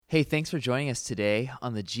Hey, thanks for joining us today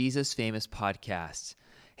on the Jesus Famous podcast.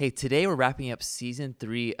 Hey, today we're wrapping up season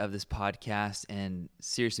 3 of this podcast, and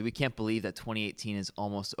seriously, we can't believe that 2018 is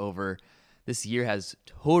almost over. This year has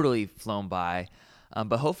totally flown by,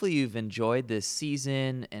 but hopefully you've enjoyed this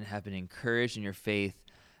season and have been encouraged in your faith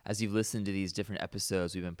as you've listened to these different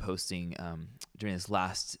episodes we've been posting during this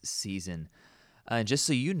last season. And just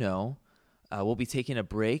so you know, we'll be taking a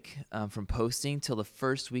break from posting till the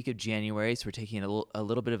first week of January, so we're taking a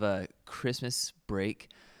little bit of a Christmas break.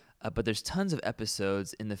 But there's tons of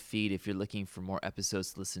episodes in the feed if you're looking for more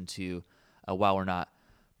episodes to listen to while we're not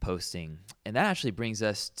posting. And that actually brings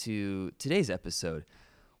us to today's episode.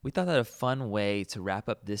 We thought that a fun way to wrap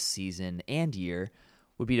up this season and year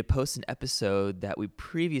would be to post an episode that we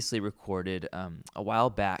previously recorded a while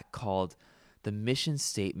back called The Mission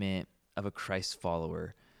Statement of a Christ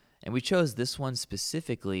Follower. And we chose this one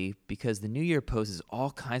specifically because the new year poses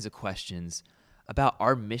all kinds of questions about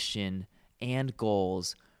our mission and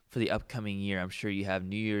goals for the upcoming year. I'm sure you have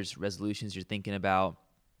New Year's resolutions you're thinking about,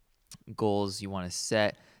 goals you want to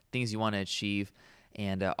set, things you want to achieve.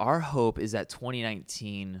 And our hope is that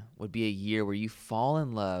 2019 would be a year where you fall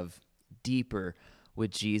in love deeper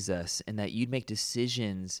with Jesus and that you'd make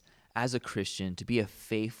decisions as a Christian to be a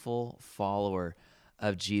faithful follower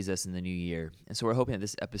of Jesus in the new year. And so we're hoping that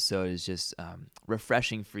this episode is just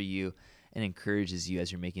refreshing for you and encourages you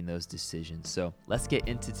as you're making those decisions. So let's get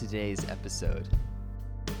into today's episode.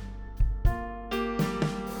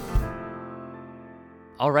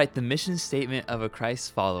 All right, the mission statement of a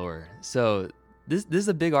Christ follower. So this is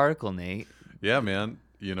a big article, Nate. Yeah, man.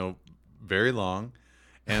 Very long.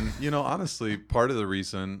 And, honestly, part of the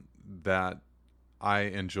reason that I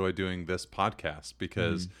enjoy doing this podcast,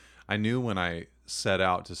 because I knew when I set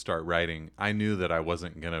out to start writing, I knew that I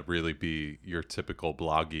wasn't going to really be your typical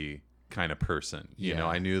bloggy kind of person. Yeah.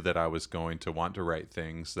 I knew that I was going to want to write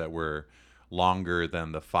things that were longer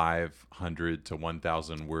than the 500 to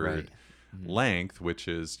 1,000 word length, which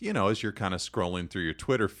is, as you're kind of scrolling through your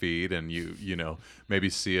Twitter feed and you maybe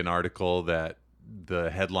see an article that the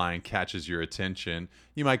headline catches your attention,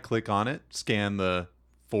 you might click on it, scan the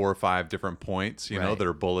 4 or 5 different points, that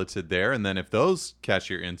are bulleted there. And then if those catch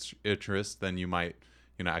your interest, then you might,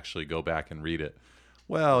 actually go back and read it.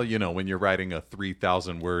 Well, when you're writing a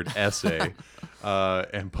 3,000 word essay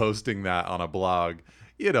and posting that on a blog,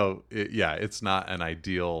 it's not an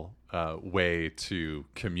ideal way to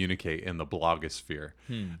communicate in the blogosphere.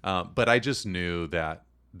 But I just knew that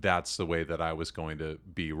that's the way that I was going to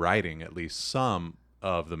be writing at least some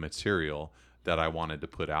of the material that I wanted to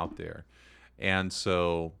put out there. And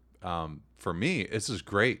so for me, this is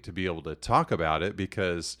great to be able to talk about it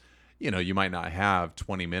because, you might not have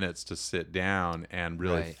 20 minutes to sit down and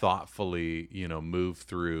really thoughtfully, move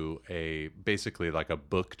through basically like a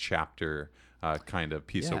book chapter kind of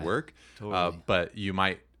piece of work. Totally. But you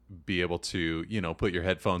might be able to, put your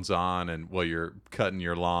headphones on and while you're cutting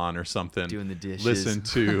your lawn or something, doing the dishes, listen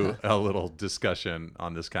to a little discussion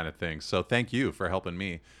on this kind of thing. So thank you for helping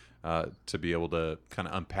me to be able to kind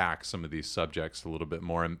of unpack some of these subjects a little bit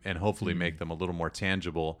more and hopefully make them a little more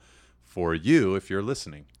tangible for you if you're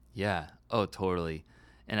listening. Yeah. Oh, totally.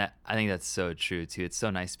 And I think that's so true, too. It's so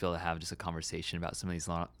nice to be able to have just a conversation about some of these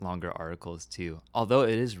longer articles, too. Although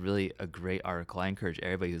it is really a great article, I encourage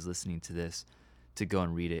everybody who's listening to this to go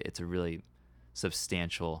and read it. It's a really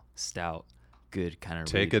substantial, stout, good kind of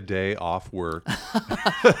Take a day off work.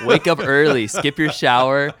 Wake up early, skip your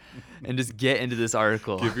shower, and just get into this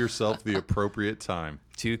article. Give yourself the appropriate time.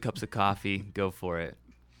 2 cups of coffee, go for it.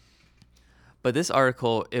 But this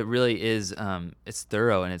article, it really is, it's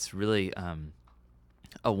thorough, and it's really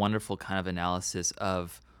a wonderful kind of analysis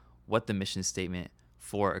of what the mission statement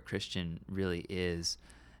for a Christian really is.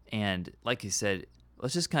 And like you said,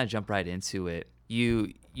 let's just kind of jump right into it.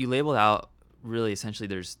 You labeled out really essentially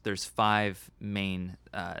there's 5 main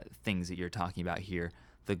things that you're talking about here: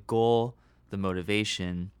 the goal, the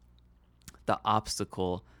motivation, the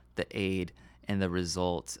obstacle, the aid, and the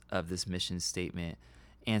result of this mission statement.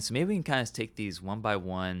 And so maybe we can kind of take these one by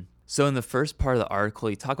one. So in the first part of the article,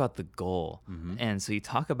 you talk about the goal. And so you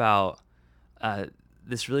talk about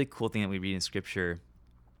this really cool thing that we read in Scripture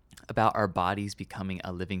about our bodies becoming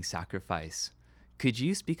a living sacrifice. Could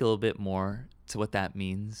you speak a little bit more to what that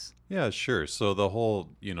means? Yeah, sure. So the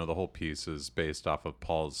whole piece is based off of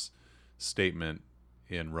Paul's statement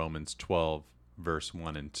in Romans 12, verse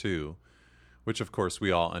 1 and 2, which of course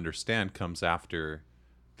we all understand comes after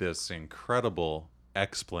this incredible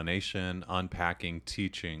explanation, unpacking,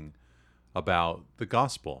 teaching about the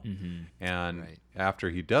gospel. And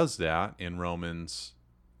after he does that in Romans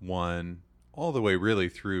 1 all the way really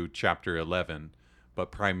through chapter 11, but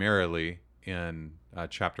primarily in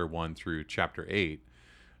chapter 1 through chapter 8.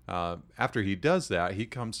 After he does that, he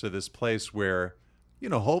comes to this place where,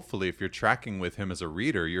 hopefully if you're tracking with him as a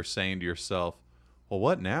reader, you're saying to yourself, well,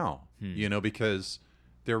 what now? Because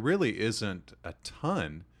there really isn't a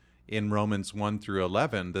ton in Romans 1 through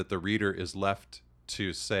 11 that the reader is left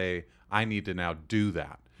to say, I need to now do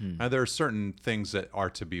that. Now, there are certain things that are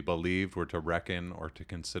to be believed or to reckon or to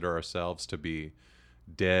consider ourselves to be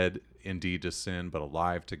dead indeed to sin, but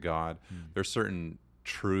alive to God. There are certain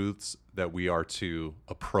truths that we are to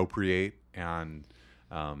appropriate and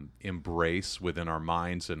embrace within our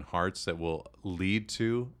minds and hearts that will lead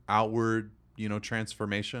to outward,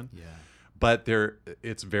 transformation. Yeah. But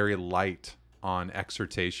it's very light on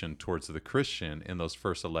exhortation towards the Christian in those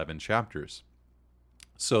first 11 chapters.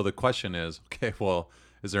 So the question is, okay, well,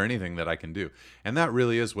 is there anything that I can do? And that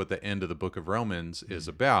really is what the end of the book of Romans is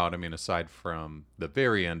about. I mean, aside from the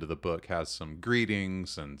very end of the book has some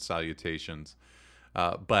greetings and salutations.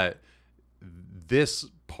 But this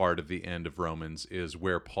part of the end of Romans is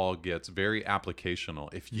where Paul gets very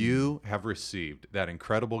applicational. If you have received that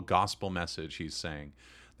incredible gospel message, he's saying,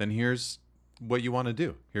 then here's what you want to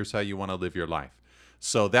do. Here's how you want to live your life.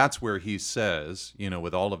 So that's where he says,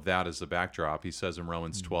 with all of that as the backdrop, he says in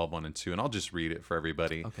Romans 12, 1 and 2, and I'll just read it for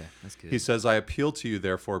everybody. Okay, that's good. He says, I appeal to you,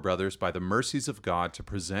 therefore, brothers, by the mercies of God, to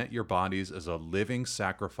present your bodies as a living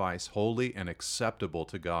sacrifice, holy and acceptable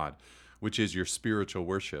to God, which is your spiritual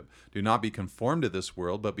worship. Do not be conformed to this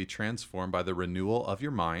world, but be transformed by the renewal of your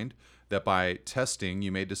mind, that by testing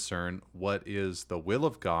you may discern what is the will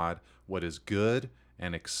of God, what is good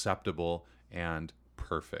and acceptable and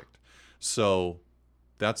perfect. So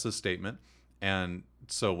that's the statement. And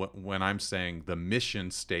so when I'm saying the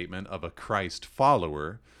mission statement of a Christ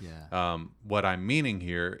follower, what I'm meaning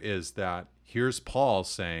here is that here's Paul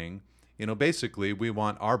saying, basically we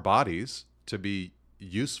want our bodies to be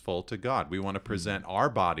useful to God. We want to present our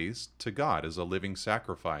bodies to God as a living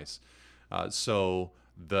sacrifice. So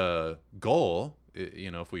the goal,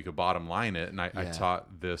 if we could bottom line it, and I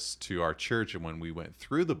taught this to our church and when we went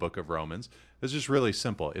through the book of Romans, it's just really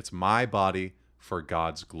simple. It's my body for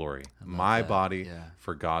God's glory. My body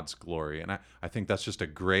for God's glory. And I think that's just a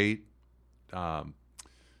great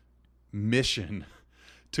mission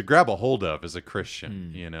to grab a hold of as a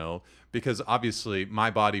Christian, because obviously my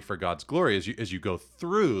body for God's glory, as you go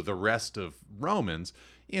through the rest of Romans,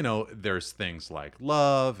 there's things like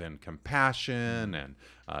love and compassion and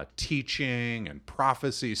teaching and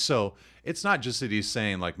prophecy. So it's not just that he's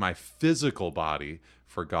saying like my physical body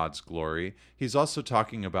for God's glory. He's also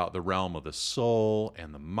talking about the realm of the soul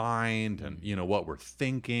and the mind and, what we're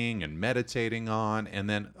thinking and meditating on. And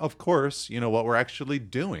then, of course, what we're actually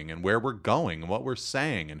doing and where we're going and what we're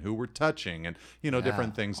saying and who we're touching and,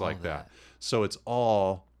 different things like that. So it's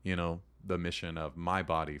all, the mission of my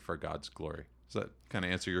body for God's glory. Does that kind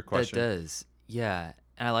of answer your question? It does. Yeah.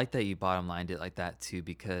 And I like that you bottom lined it like that too,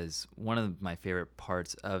 because one of my favorite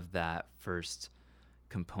parts of that first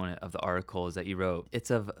component of the article is that you wrote,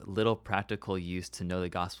 it's of little practical use to know the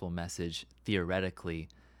gospel message theoretically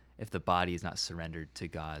if the body is not surrendered to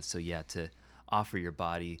God. So to offer your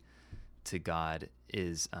body to God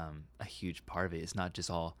is a huge part of it. It's not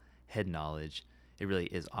just all head knowledge. It really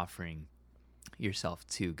is offering yourself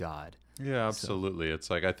to God. Yeah, absolutely. So, it's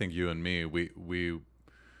like, I think you and me,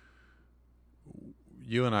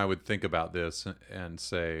 you and I would think about this and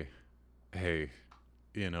say, hey,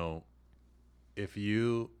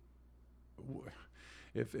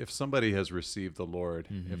 if somebody has received the Lord,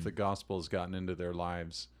 if the gospel has gotten into their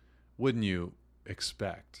lives, wouldn't you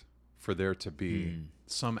expect for there to be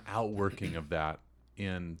some outworking of that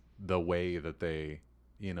in the way that they,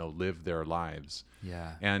 live their lives?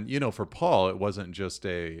 Yeah. And, for Paul, it wasn't just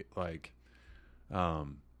a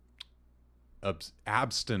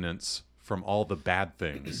abstinence from all the bad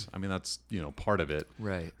things. I mean, that's, part of it.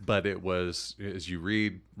 Right. But it was, as you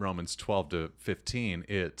read Romans 12 to 15,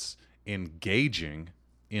 it's engaging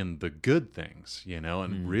in the good things,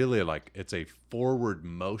 and really like it's a forward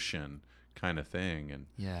motion kind of thing. And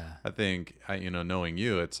I think, knowing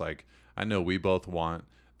you, it's like, I know we both want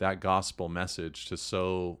that gospel message to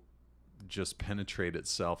so just penetrate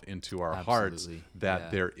itself into our hearts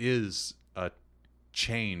that there is a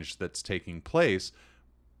change that's taking place.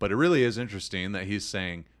 But it really is interesting that he's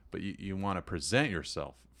saying, but you want to present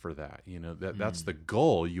yourself for that. That's the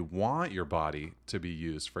goal. You want your body to be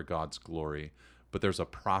used for God's glory, but there's a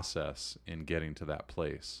process in getting to that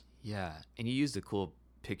place. Yeah. And you used a cool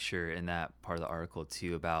picture in that part of the article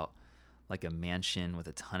too about like a mansion with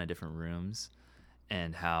a ton of different rooms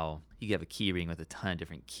and how you have a key ring with a ton of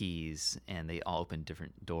different keys and they all open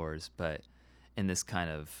different doors. But in this kind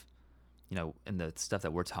of in the stuff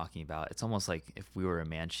that we're talking about, it's almost like if we were a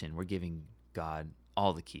mansion, we're giving God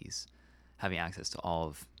all the keys, having access to all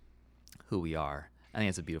of who we are. I think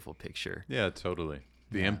it's a beautiful picture. Yeah, totally.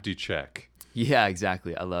 The empty check. Yeah,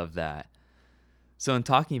 exactly. I love that. So in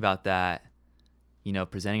talking about that,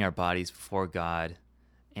 presenting our bodies before God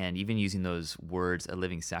and even using those words, a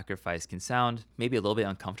living sacrifice, can sound maybe a little bit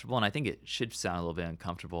uncomfortable. And I think it should sound a little bit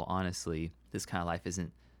uncomfortable. Honestly, this kind of life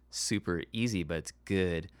isn't super easy, but it's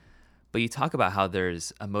good. But you talk about how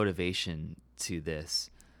there's a motivation to this.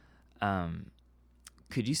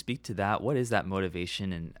 Could you speak to that? What is that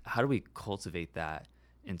motivation, and how do we cultivate that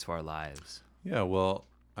into our lives? Yeah, well,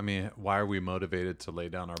 I mean, why are we motivated to lay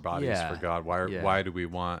down our bodies for God? Why do we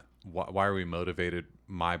want? Why are we motivated?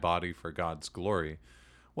 My body for God's glory.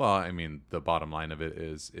 Well, I mean, the bottom line of it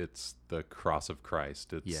is it's the cross of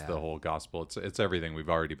Christ. It's the whole gospel. It's everything we've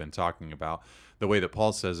already been talking about. The way that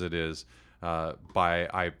Paul says it is,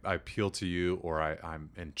 I appeal to you, or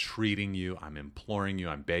I'm entreating you, I'm imploring you,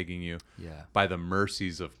 I'm begging you, by the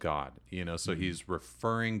mercies of God. So he's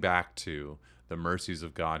referring back to the mercies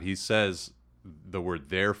of God. He says the word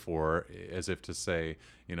therefore as if to say,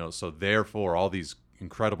 so therefore all these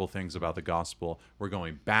incredible things about the gospel, we're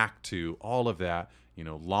going back to all of that,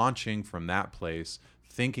 launching from that place,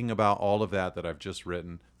 thinking about all of that I've just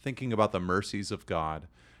written, thinking about the mercies of God.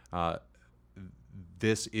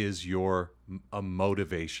 This is your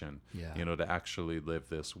motivation, to actually live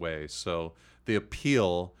this way. So the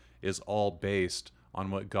appeal is all based on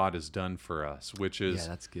what God has done for us, which is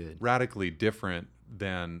that's good. Radically different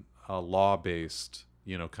than a law-based,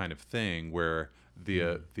 kind of thing where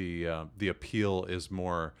the appeal is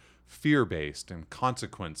more fear-based and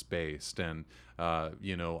consequence-based, and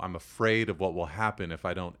I'm afraid of what will happen if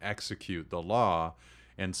I don't execute the law,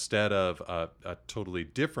 instead of a totally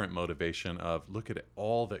different motivation of look at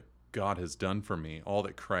all that God has done for me, all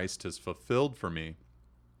that Christ has fulfilled for me,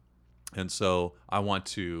 and so I want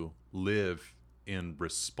to live in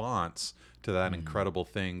response to that incredible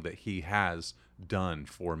thing that he has done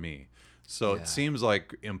for me. So it seems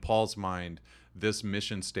like in Paul's mind, this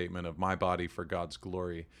mission statement of my body for God's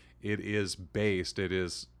glory, it is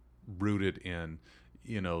rooted in,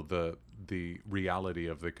 the reality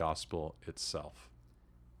of the gospel itself.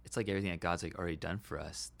 It's like everything that God's already done for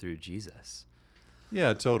us through Jesus.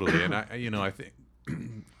 Yeah, totally. And I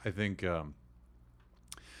think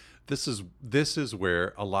this is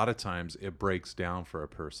where a lot of times it breaks down for a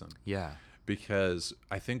person. Yeah. Because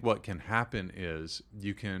I think what can happen is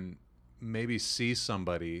you can maybe see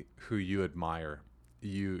somebody who you admire.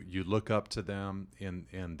 You look up to them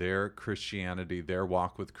in their Christianity, their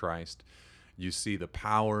walk with Christ. You see the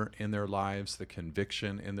power in their lives, the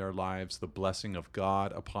conviction in their lives, the blessing of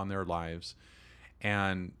God upon their lives,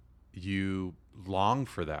 and you long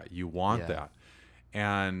for that. You want that.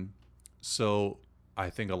 And so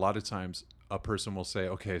I think a lot of times a person will say,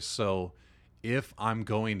 okay, so if I'm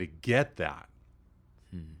going to get that,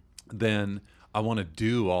 then I want to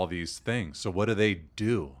do all these things. So what do they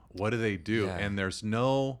do? Yeah. And there's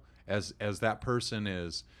no, as that person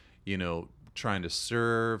is, trying to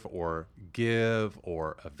serve or give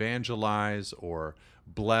or evangelize or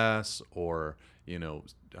bless or,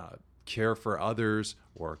 care for others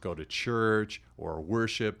or go to church or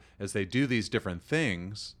worship, as they do these different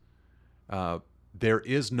things, there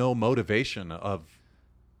is no motivation of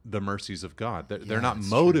the mercies of God. They're not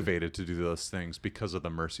motivated to do those things because of the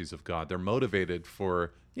mercies of God. They're motivated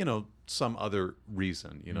for, some other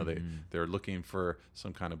reason. They're looking for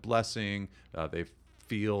some kind of blessing. They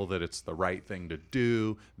feel that it's the right thing to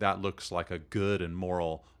do. That looks like a good and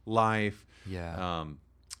moral life. Yeah.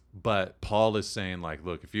 But Paul is saying, like,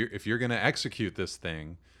 look, if you're going to execute this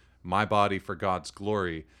thing, my body for God's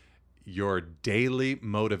glory, your daily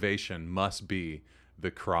motivation must be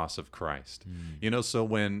the cross of Christ. So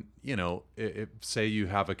when, say you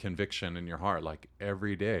have a conviction in your heart, like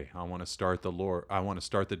every day, I want to start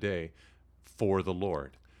the day for the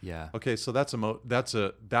Lord. Yeah. Okay, so that's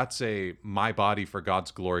a my body for God's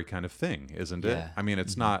glory kind of thing, isn't it? I mean,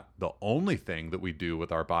 it's not the only thing that we do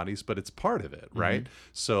with our bodies, but it's part of it, right?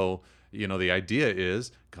 So, the idea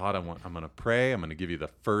is, God, I'm going to pray. I'm going to give you the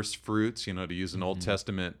first fruits, to use an Old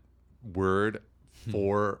Testament word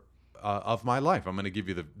for of my life. I'm going to give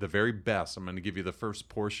you the very best. I'm going to give you the first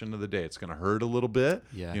portion of the day. It's going to hurt a little bit,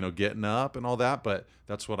 getting up and all that, but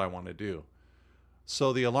that's what I want to do.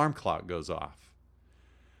 So the alarm clock goes off.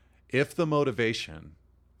 If the motivation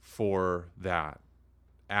for that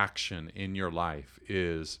action in your life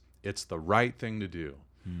is it's the right thing to do,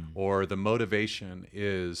 or the motivation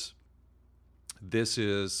is this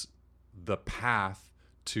is the path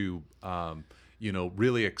to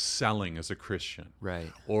really excelling as a Christian.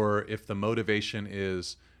 Right. Or if the motivation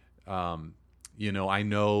is, I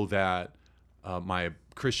know that my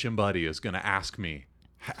Christian buddy is going to ask me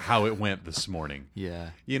how it went this morning.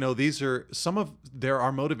 Yeah. There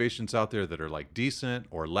are motivations out there that are like decent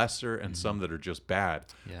or lesser, and some that are just bad,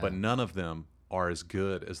 but none of them are as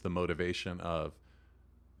good as the motivation of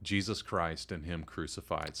Jesus Christ and him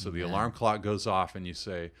crucified. So the alarm clock goes off and you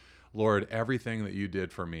say, Lord, everything that you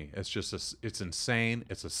did for me, it's insane.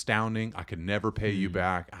 It's astounding. I could never pay you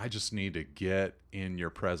back. I just need to get in your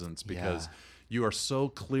presence because you are so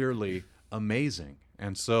clearly amazing.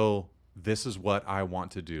 And so this is what I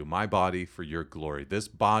want to do. My body for your glory. This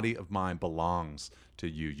body of mine belongs to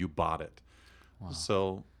you. You bought it. Wow.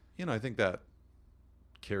 So, I think that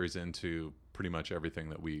carries into pretty much everything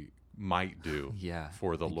that we might do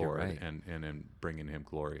for the Lord and in bringing him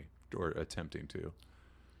glory or attempting to.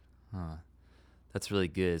 Huh. That's really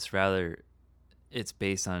good. It's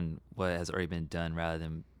based on what has already been done rather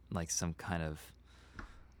than like some kind of,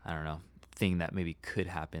 I don't know, thing that maybe could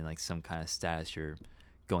happen, like some kind of status you're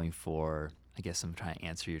going for, I guess some trying to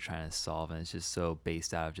answer you're trying to solve. And it's just so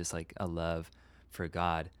based out of just like a love for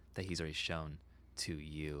God that he's already shown to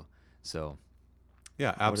you. So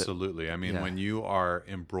yeah, absolutely. When you are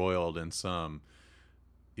embroiled in some,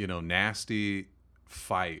 nasty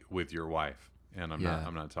fight with your wife, and I'm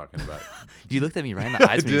not talking about. You looked at me right in the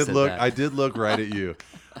eyes when you said that. I did look right at you.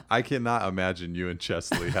 I cannot imagine you and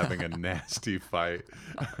Chesley having a nasty fight.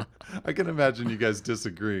 I can imagine you guys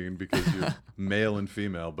disagreeing because you're male and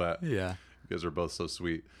female, but you guys are both so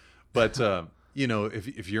sweet. But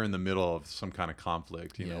if you're in the middle of some kind of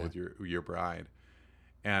conflict, with your bride,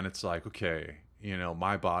 and it's like, okay,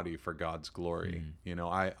 my body for God's glory.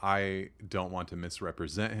 I don't want to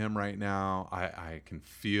misrepresent him right now. I can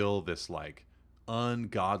feel this like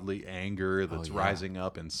ungodly anger that's rising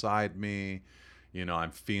up inside me.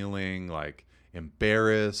 I'm feeling like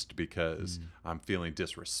embarrassed because I'm feeling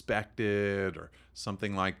disrespected or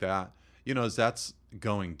something like that. As that's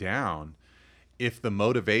going down, if the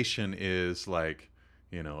motivation is like,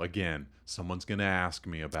 again, someone's going to ask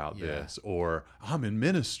me about this, or I'm in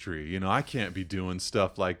ministry, I can't be doing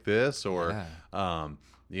stuff like this, or,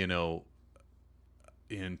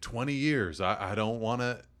 in 20 years, I don't want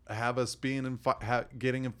to have us being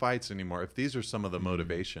getting in fights anymore. If these are some of the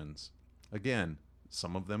motivations, again,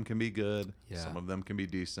 some of them can be good, some of them can be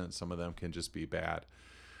decent, some of them can just be bad.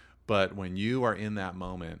 But when you are in that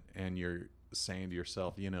moment and you're saying to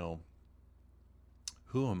yourself,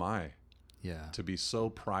 who am I to be so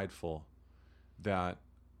prideful that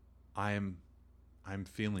I'm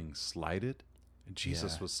feeling slighted? And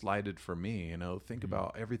Jesus was slighted for me. Think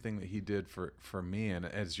about everything that he did for me. And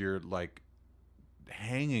as you're like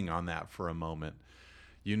hanging on that for a moment,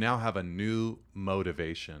 you now have a new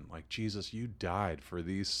motivation. Like, Jesus, you died for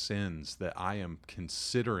these sins that I am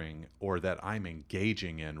considering or that I'm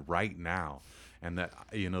engaging in right now. And that,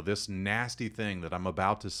 this nasty thing that I'm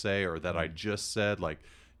about to say or that I just said, like,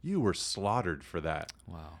 you were slaughtered for that.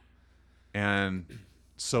 Wow. And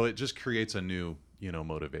so it just creates a new,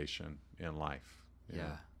 motivation in life.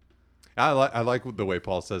 Yeah. I like the way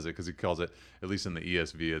Paul says it, because he calls it, at least in the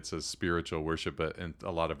ESV, it says spiritual worship, but in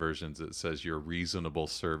a lot of versions it says your reasonable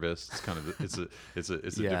service. It's kind of it's a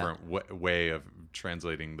different way of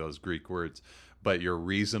translating those Greek words, but your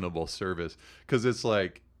reasonable service, because it's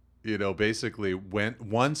like, basically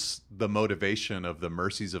once the motivation of the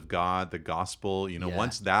mercies of God, the gospel,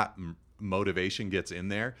 once that motivation gets in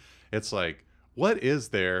there, it's like, what is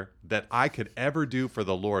there that I could ever do for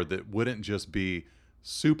the Lord that wouldn't just be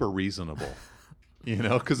super reasonable?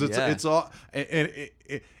 Because it's all, and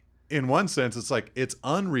in one sense, it's like it's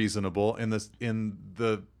unreasonable in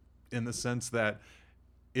the sense that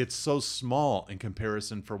it's so small in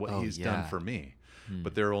comparison for what he's done for me.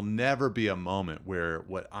 But there will never be a moment where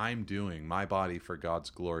what I'm doing, my body for God's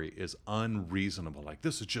glory, is unreasonable. Like,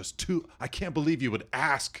 this is just too, I can't believe you would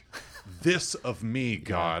ask this of me,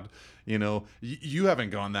 God. You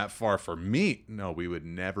haven't gone that far for me. No, we would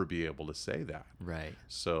never be able to say that. Right.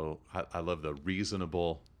 So I love the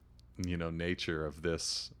reasonable, nature of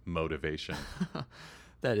this motivation.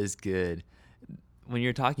 That is good. When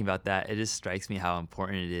you're talking about that, it just strikes me how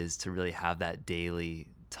important it is to really have that daily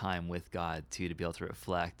time with God too, to be able to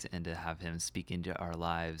reflect and to have him speak into our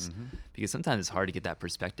lives. Because sometimes it's hard to get that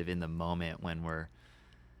perspective in the moment when we're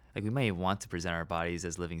like, we may want to present our bodies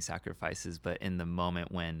as living sacrifices, but in the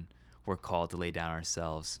moment when we're called to lay down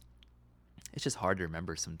ourselves, it's just hard to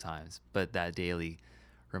remember sometimes. But that daily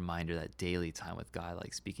reminder, that daily time with God,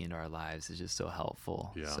 like speaking into our lives, is just so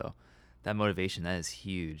helpful. So that motivation, that is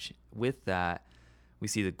huge. With that, we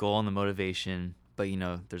see the goal and the motivation, but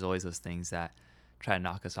there's always those things that try to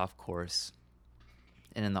knock us off course.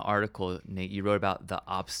 And in the article, Nate, you wrote about the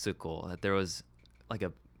obstacle, that there was like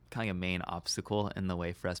a kind of a main obstacle in the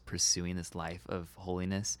way for us pursuing this life of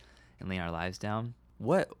holiness and laying our lives down.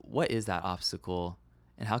 What is that obstacle,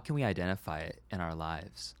 and how can we identify it in our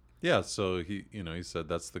lives? Yeah, so he said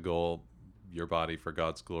that's the goal, your body for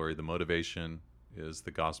God's glory. The motivation is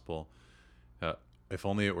the gospel. If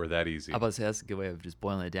only it were that easy. I was about to say that's a good way of just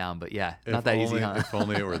boiling it down, but yeah, not that easy, huh? If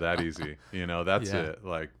only it were that easy. That's Yeah. it.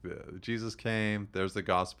 Like Jesus came, there's the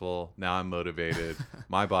gospel. Now I'm motivated,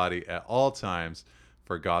 my body at all times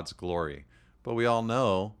for God's glory. But we all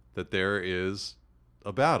know that there is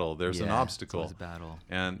a battle. There's an obstacle. It's always a battle.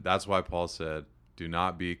 And that's why Paul said, do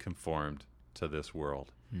not be conformed to this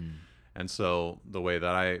world. And so the way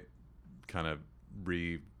that I kind of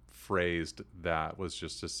rephrased that was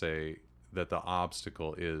just to say that the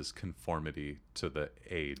obstacle is conformity to the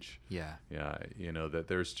age. Yeah. Yeah. That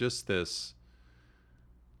there's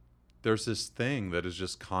this thing that is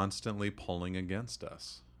just constantly pulling against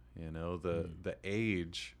us. The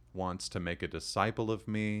age wants to make a disciple of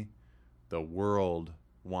me. The world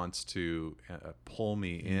wants to pull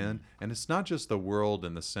me in. And it's not just the world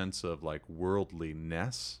in the sense of like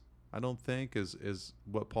worldliness, I don't think is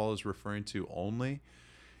what Paul is referring to only.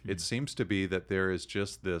 It seems to be that there is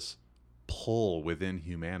just this pull within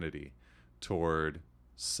humanity toward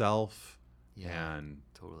self and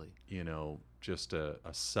totally, just a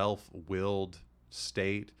self-willed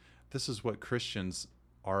state. This is what Christians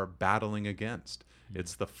are battling against.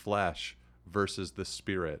 It's the flesh versus the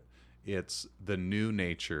spirit. It's the new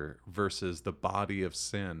nature versus the body of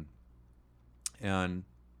sin. And,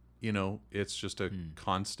 it's just a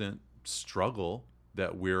constant struggle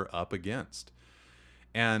that we're up against.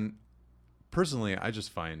 And personally, I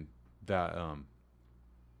just find that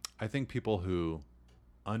I think people who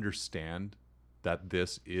understand that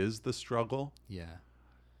this is the struggle,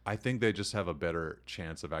 I think they just have a better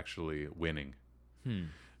chance of actually winning.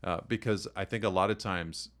 Because I think a lot of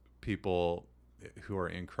times people who are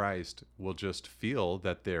in Christ will just feel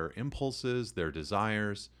that their impulses, their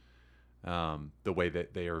desires, the way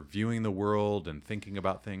that they are viewing the world and thinking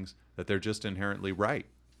about things, that they're just inherently right.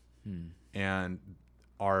 And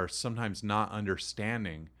are sometimes not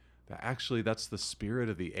understanding that actually that's the spirit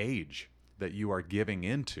of the age that you are giving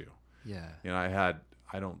into.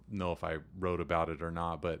 I don't know if I wrote about it or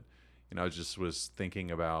not, but I just was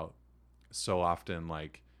thinking about so often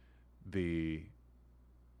like the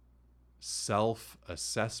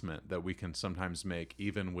self-assessment that we can sometimes make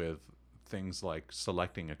even with things like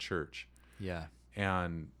selecting a church.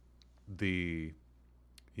 And the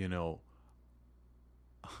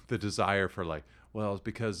desire for like, well, it's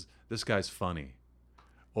because this guy's funny,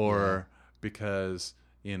 or because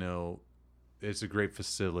it's a great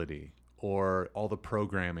facility, or all the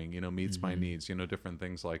programming meets my needs, different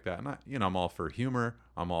things like that. And I'm all for humor,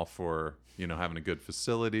 I'm all for having a good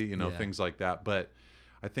facility, things like that. But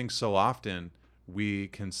I think so often we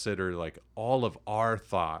consider like all of our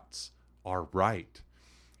thoughts are right.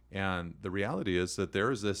 And the reality is that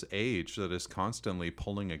there is this age that is constantly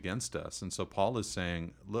pulling against us. And so Paul is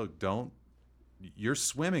saying, look, you're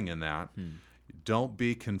swimming in that. Don't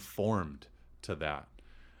be conformed to that.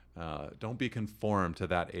 Don't be conformed to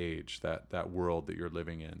that age, that world that you're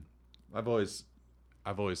living in. I've always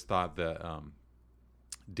thought that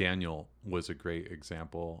Daniel was a great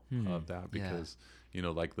example of that, because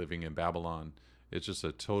like living in Babylon, it's just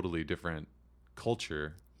a totally different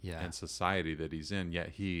culture and society that he's in, yet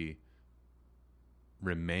he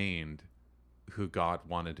remained who God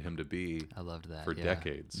wanted him to be. I loved that for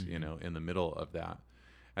decades, in the middle of that.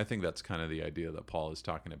 I think that's kind of the idea that Paul is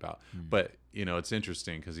talking about. But, it's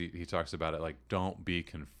interesting because he talks about it like, don't be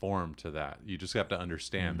conformed to that. You just have to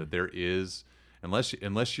understand that there is, unless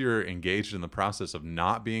you're engaged in the process of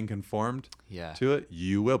not being conformed to it,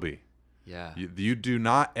 you will be. You do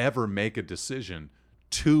not ever make a decision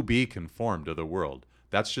to be conformed to the world.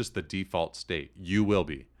 That's just the default state. You will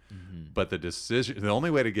be. But the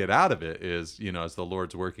only way to get out of it is, as the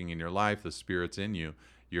Lord's working in your life, the Spirit's in you,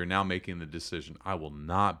 you're now making the decision, I will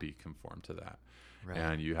not be conformed to that. Right.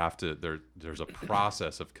 And you have to, there's a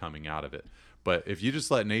process of coming out of it. But if you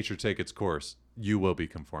just let nature take its course, you will be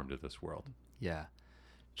conformed to this world. Yeah,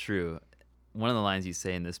 true. One of the lines you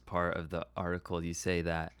say in this part of the article, you say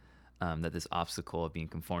that that this obstacle of being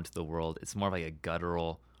conformed to the world, it's more of like a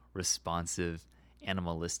guttural, responsive,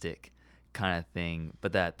 animalistic kind of thing,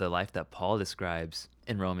 but that the life that Paul describes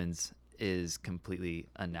in Romans is completely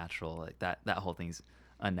unnatural. Like that whole thing's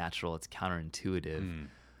unnatural. It's counterintuitive.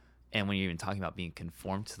 And when you're even talking about being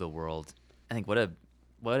conformed to the world, I think what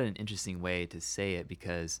an interesting way to say it,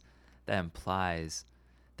 because that implies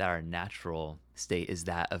that our natural state is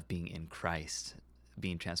that of being in Christ,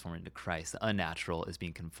 being transformed into Christ. The unnatural is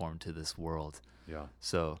being conformed to this world. Yeah.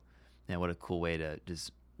 So, man, what a cool way to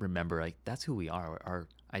just remember, like, that's who we are. Our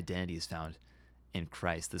identity is found in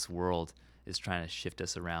Christ. This world is trying to shift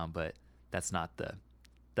us around, but that's not the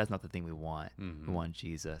thing we want. Mm-hmm. We want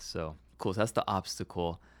Jesus. So cool. So that's the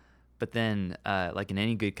obstacle. But then, like in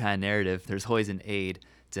any good kind of narrative, there's always an aid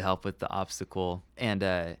to help with the obstacle.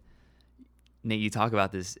 And Nate, you talk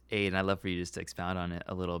about this aid, and I'd love for you just to expound on it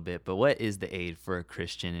a little bit. But what is the aid for a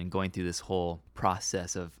Christian in going through this whole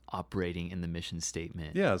process of operating in the mission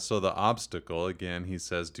statement? Yeah, so the obstacle, again, he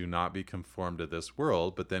says, do not be conformed to this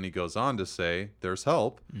world. But then he goes on to say, there's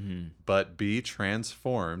help, but be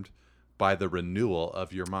transformed by the renewal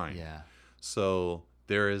of your mind. Yeah. So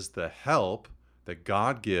there is the help that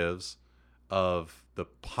God gives of the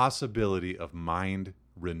possibility of mind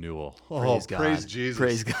renewal. Praise God. Praise Jesus.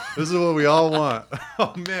 Praise God. This is what we all want.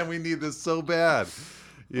 Oh man, we need this so bad.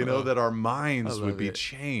 You know, that our minds would be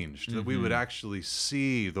changed, that we would actually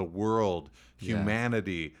see the world,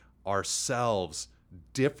 humanity, ourselves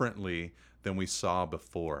differently than we saw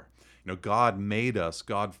before. You know, God made us,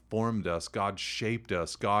 God formed us, God shaped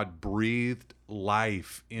us, God breathed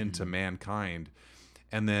life into mankind.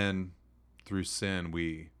 And then through sin,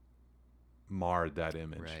 we marred that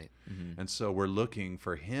image. Right. And so we're looking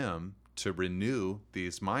for him to renew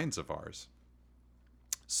these minds of ours.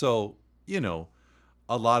 So, you know,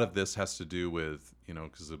 a lot of this has to do with, you know,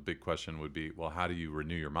 because the big question would be, well, how do you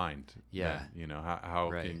renew your mind? Yeah. Then? You know,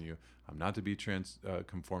 how Right. can you, I'm not to be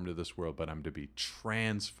conformed to this world, but I'm to be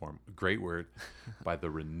transformed, great word, by the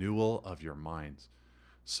renewal of your minds.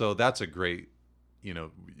 So that's a great, you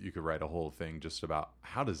know, you could write a whole thing just about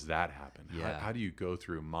how does that happen? Yeah. How do you go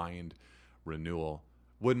through mind renewal?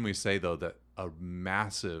 Wouldn't we say, though, that a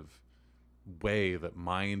massive way that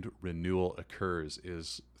mind renewal occurs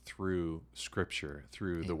is through Scripture,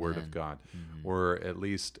 through the Word of God, or at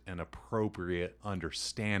least an appropriate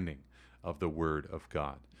understanding of the Word of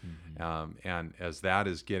God. And as that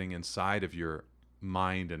is getting inside of your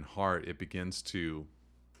mind and heart, it begins to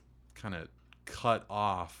kind of cut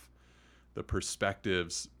off the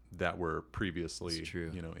perspectives that were previously,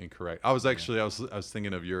 you know, incorrect. I was actually, I was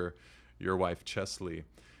thinking of your wife, Chesley,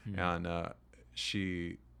 and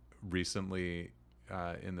she recently,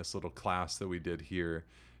 in this little class that we did here,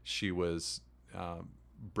 she was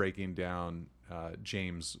breaking down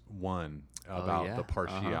James 1 about the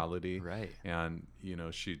partiality. Right. And, you know,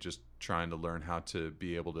 she just trying to learn how to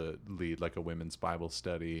be able to lead like a women's Bible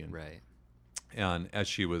study. And, Right. and as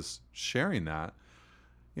she was sharing that,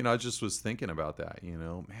 you know, I just was thinking about that, you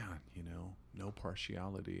know, man, you know, no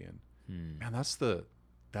partiality. And man, that's the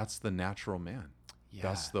natural man. Yeah.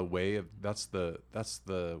 That's the way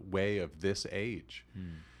of this age,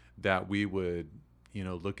 that we would, you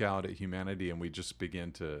know, look out at humanity and we just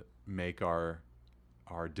begin to make our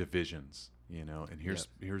divisions, you know, and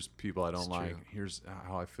here's people I don't like. Here's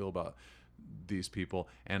how I feel about these people.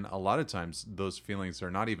 And a lot of times those feelings are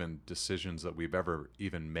not even decisions that we've ever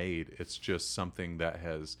even made. It's just something that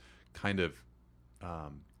has kind of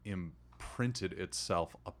imprinted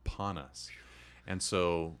itself upon us. And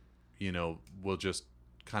so, you know, we'll just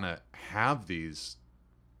kind of have these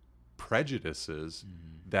prejudices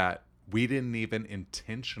that we didn't even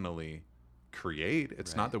intentionally create.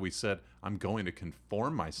 It's not that we said, I'm going to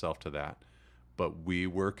conform myself to that, but we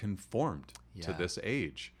were conformed to this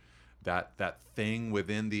age. That thing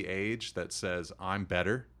within the age that says, I'm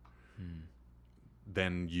better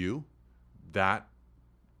than you, that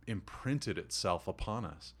imprinted itself upon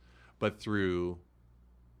us. But through,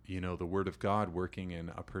 you know, the Word of God working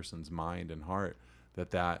in a person's mind and heart,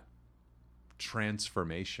 that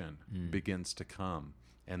transformation begins to come,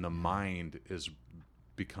 and the mind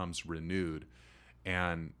becomes renewed,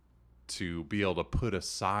 and to be able to put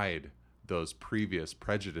aside those previous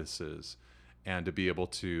prejudices and to be able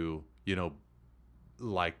to, you know,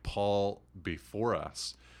 like Paul before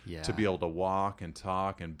us, to be able to walk and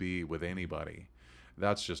talk and be with anybody.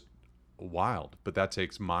 That's just wild. But that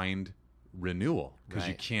takes mind renewal, because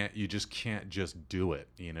you just can't do it.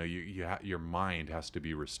 You know, your mind has to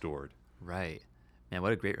be restored. Right. Man,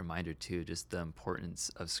 what a great reminder too, just the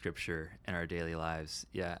importance of Scripture in our daily lives.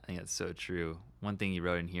 Yeah, I think that's so true. One thing you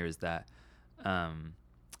wrote in here is that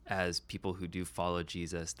as people who do follow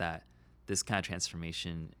Jesus, that this kind of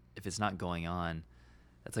transformation, if it's not going on,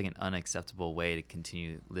 that's like an unacceptable way to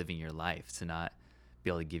continue living your life, to not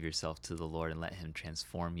be able to give yourself to the Lord and let Him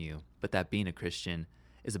transform you. But that being a Christian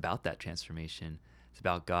is about that transformation. It's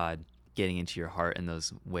about God getting into your heart in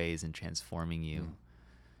those ways and transforming you.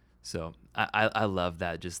 So I love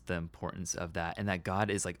that, just the importance of that, and that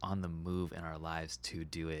God is like on the move in our lives to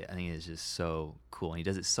do it. I think it's just so cool. And he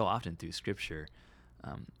does it so often through scripture.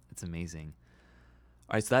 It's amazing.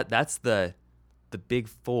 All right, so that's the big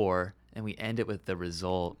four, and we end it with the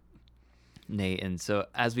result, Nate. And so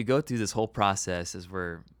as we go through this whole process, as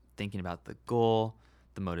we're thinking about the goal,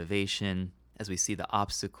 the motivation, as we see the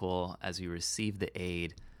obstacle, as we receive the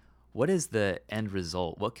aid, what is the end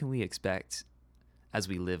result? What can we expect as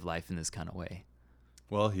we live life in this kind of way?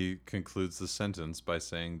 Well, he concludes the sentence by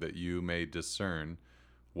saying that you may discern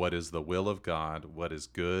what is the will of God, what is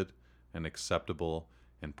good and acceptable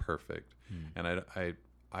and perfect. And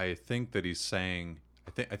I think that he's saying,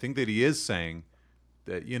 I think that he is saying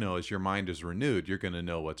that, as your mind is renewed, you're going to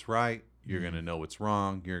know what's right. You're going to know what's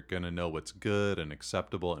wrong. You're going to know what's good and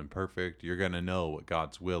acceptable and perfect. You're going to know what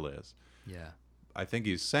God's will is. Yeah. I think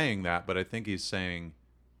he's saying that, but I think he's saying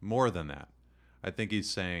more than that. I think he's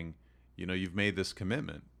saying, you've made this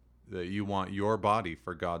commitment that you want your body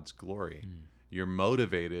for God's glory. You're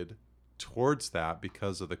motivated towards that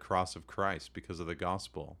because of the cross of Christ, because of the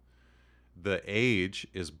gospel. The age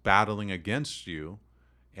is battling against you,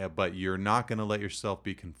 but you're not going to let yourself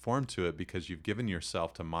be conformed to it because you've given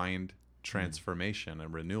yourself to mind transformation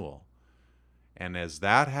and renewal. And as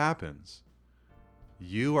that happens,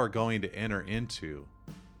 you are going to enter into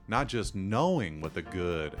not just knowing what the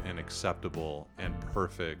good and acceptable and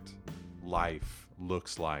perfect life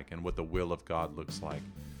looks like and what the will of God looks like,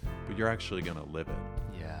 but you're actually going to live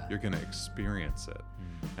it. Yeah. You're going to experience it.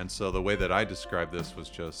 And so the way that I described this was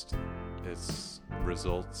just, it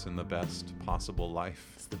results in the best possible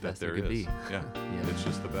life It's the that best there it could is. be. Yeah. Yeah. It's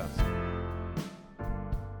just the best.